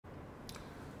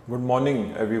Good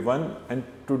morning everyone, and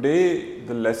today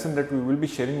the lesson that we will be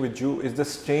sharing with you is the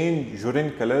strange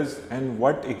urine colors and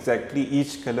what exactly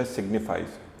each color signifies.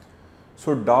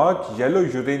 So dark yellow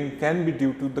urine can be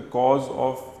due to the cause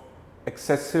of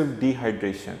excessive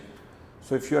dehydration.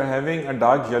 So if you are having a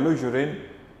dark yellow urine,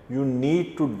 you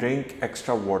need to drink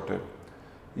extra water.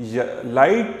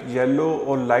 Light yellow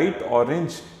or light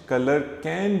orange color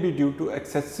can be due to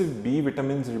excessive B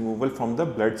vitamins removal from the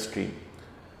bloodstream.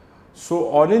 So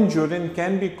orange urine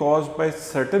can be caused by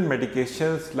certain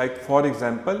medications like, for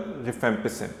example,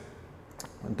 rifampicin.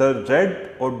 The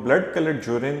red or blood colored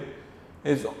urine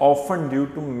is often due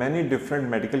to many different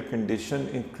medical conditions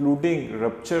including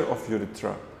rupture of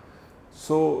urethra.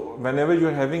 So whenever you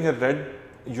are having a red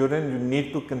urine, you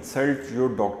need to consult your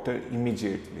doctor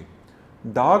immediately.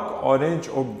 Dark orange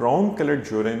or brown colored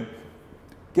urine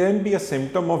can be a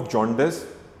symptom of jaundice,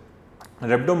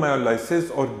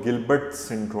 rhabdomyolysis or Gilbert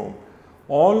syndrome.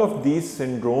 All of these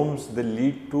syndromes, they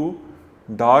lead to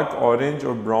dark orange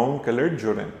or brown colored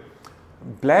urine.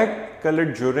 Black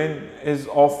colored urine is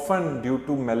often due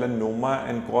to melanoma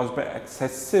and caused by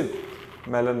excessive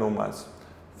melanomas.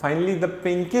 Finally, the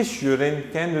pinkish urine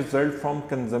can result from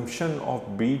consumption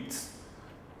of beets.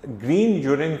 Green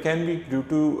urine can be due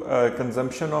to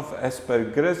consumption of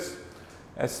asparagus.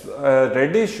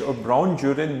 Reddish or brown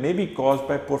urine may be caused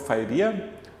by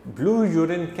porphyria. Blue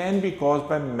urine can be caused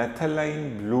by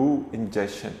methylene blue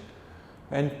ingestion,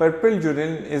 and purple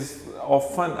urine is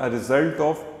often a result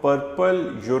of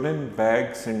purple urine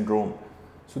bag syndrome.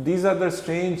 So these are the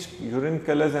strange urine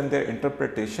colors and their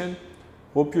interpretation.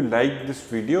 Hope you liked this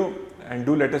video, and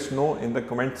do let us know in the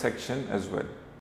comment section as well.